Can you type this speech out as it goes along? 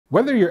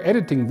Whether you're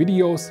editing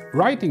videos,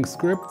 writing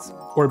scripts,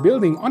 or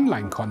building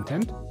online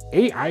content,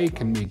 AI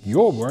can make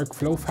your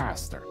workflow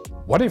faster.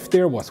 What if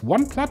there was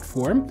one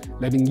platform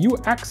letting you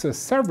access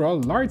several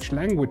large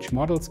language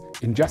models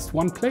in just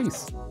one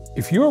place?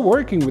 If you're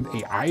working with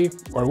AI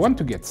or want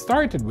to get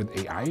started with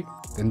AI,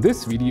 then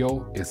this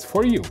video is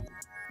for you.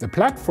 The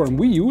platform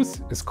we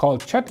use is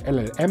called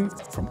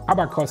ChatLLM from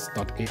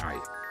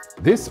Abacus.AI.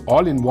 This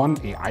all-in-one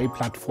AI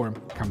platform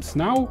comes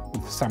now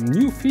with some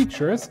new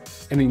features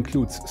and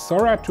includes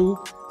SORA 2,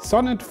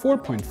 Sonnet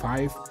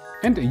 4.5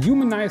 and a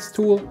Humanize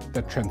tool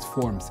that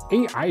transforms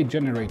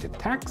AI-generated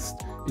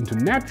text into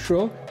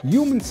natural,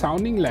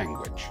 human-sounding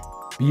language.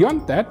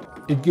 Beyond that,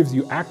 it gives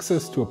you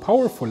access to a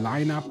powerful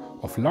lineup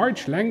of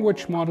large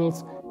language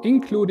models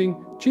including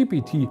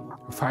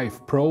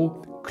GPT-5 Pro,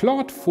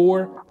 Claude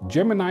 4,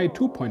 Gemini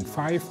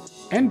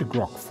 2.5 and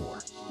Grok 4.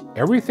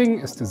 Everything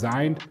is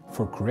designed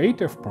for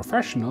creative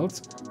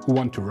professionals who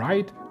want to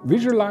write,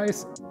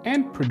 visualize,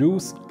 and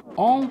produce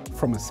all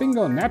from a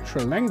single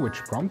natural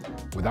language prompt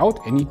without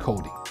any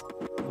coding.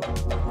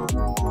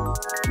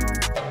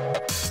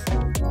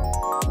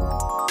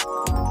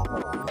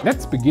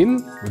 Let's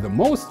begin with the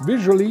most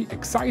visually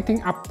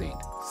exciting update,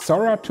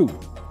 SORA 2.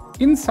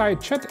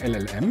 Inside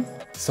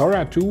ChatLLM,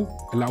 SORA 2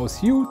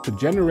 allows you to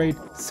generate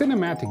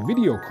cinematic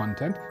video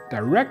content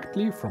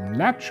directly from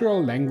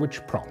natural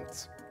language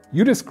prompts.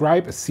 You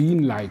describe a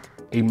scene like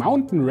a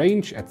mountain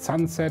range at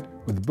sunset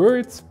with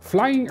birds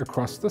flying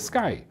across the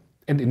sky.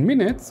 And in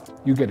minutes,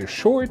 you get a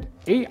short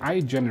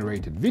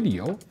AI-generated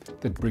video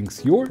that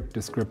brings your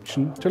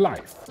description to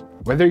life.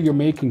 Whether you're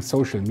making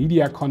social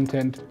media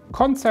content,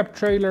 concept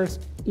trailers,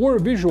 or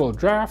visual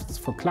drafts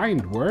for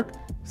client work,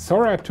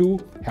 SORA 2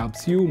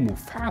 helps you move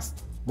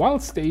fast while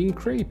staying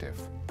creative.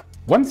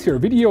 Once your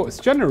video is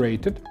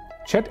generated,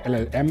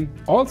 ChatLLM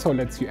also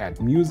lets you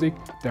add music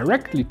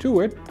directly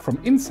to it from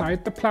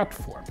inside the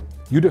platform.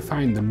 You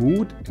define the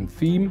mood and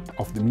theme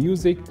of the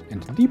music,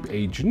 and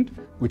DeepAgent,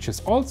 which is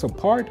also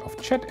part of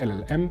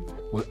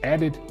ChatLLM, will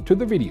add it to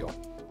the video.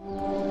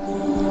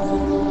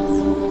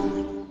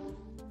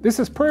 This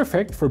is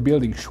perfect for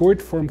building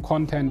short-form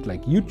content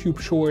like YouTube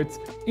Shorts,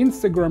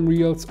 Instagram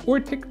Reels or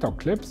TikTok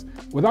clips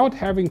without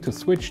having to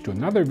switch to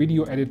another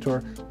video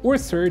editor or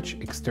search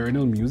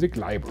external music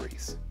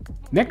libraries.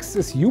 Next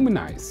is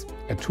Humanize,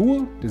 a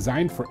tool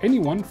designed for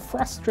anyone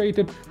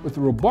frustrated with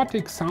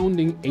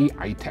robotic-sounding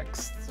AI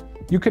texts.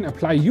 You can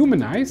apply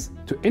Humanize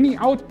to any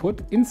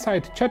output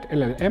inside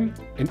ChatLLM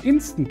and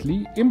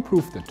instantly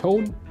improve the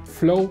tone,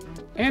 flow,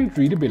 and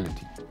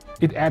readability.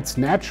 It adds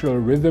natural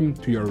rhythm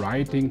to your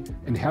writing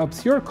and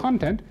helps your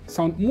content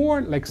sound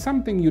more like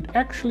something you'd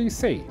actually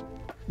say.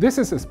 This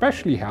is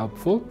especially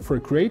helpful for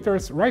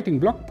creators writing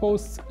blog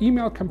posts,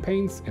 email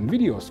campaigns, and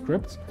video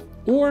scripts,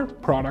 or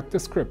product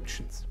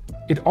descriptions.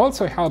 It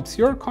also helps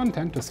your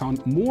content to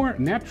sound more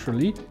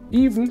naturally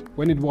even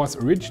when it was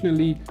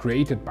originally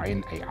created by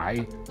an AI,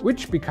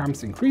 which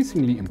becomes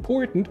increasingly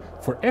important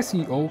for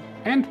SEO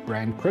and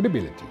brand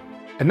credibility.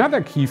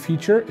 Another key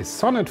feature is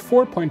Sonnet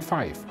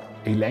 4.5,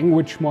 a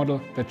language model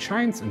that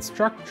shines in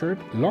structured,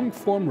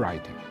 long-form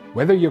writing.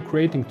 Whether you're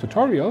creating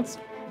tutorials,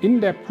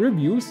 in-depth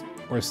reviews,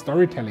 or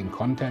storytelling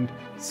content,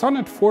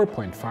 Sonnet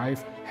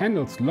 4.5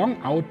 handles long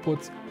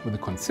outputs with a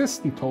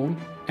consistent tone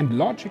and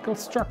logical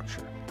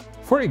structure.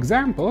 For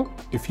example,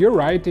 if you're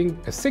writing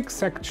a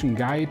 6-section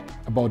guide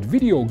about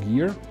video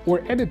gear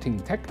or editing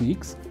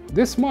techniques,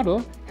 this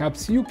model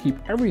helps you keep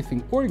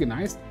everything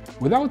organized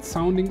without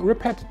sounding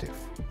repetitive.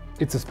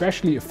 It's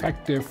especially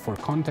effective for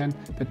content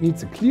that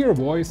needs a clear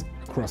voice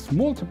across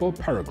multiple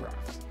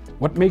paragraphs.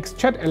 What makes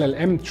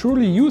ChatLLM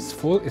truly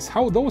useful is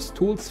how those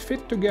tools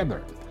fit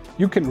together.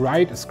 You can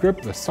write a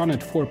script with Sonnet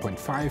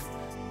 4.5,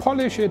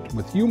 polish it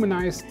with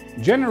Humanize,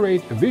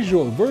 generate a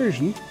visual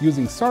version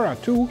using SORA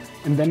 2,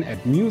 and then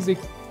add music,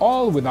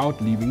 all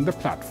without leaving the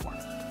platform.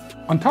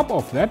 On top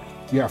of that,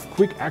 you have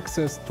quick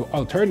access to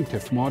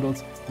alternative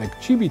models like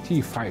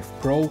GPT-5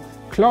 Pro,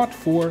 Claude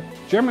 4,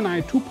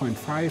 Gemini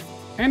 2.5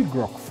 and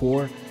Grok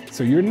 4,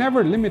 so you're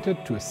never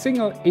limited to a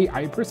single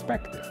AI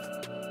perspective.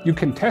 You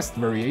can test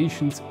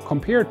variations,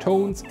 compare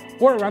tones,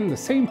 or run the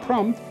same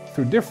prompt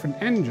through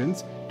different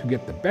engines to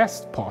get the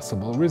best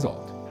possible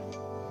result.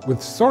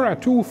 With SORA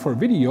 2 for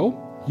video,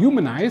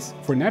 Humanize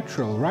for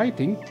natural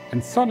writing,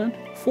 and Sonnet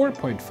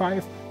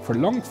 4.5 for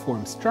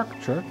long-form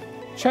structure,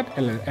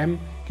 ChatLLM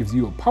gives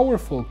you a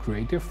powerful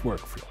creative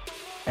workflow.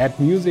 Add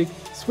music,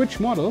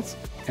 switch models,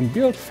 and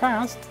build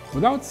fast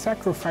without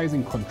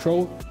sacrificing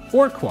control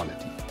or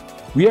quality.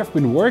 We have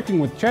been working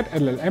with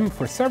ChatLLM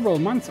for several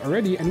months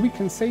already, and we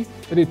can say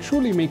that it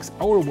truly makes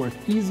our work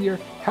easier,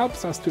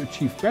 helps us to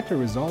achieve better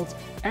results,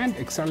 and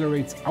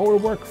accelerates our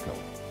workflow.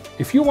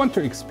 If you want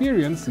to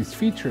experience these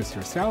features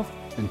yourself,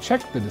 then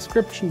check the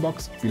description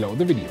box below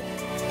the video.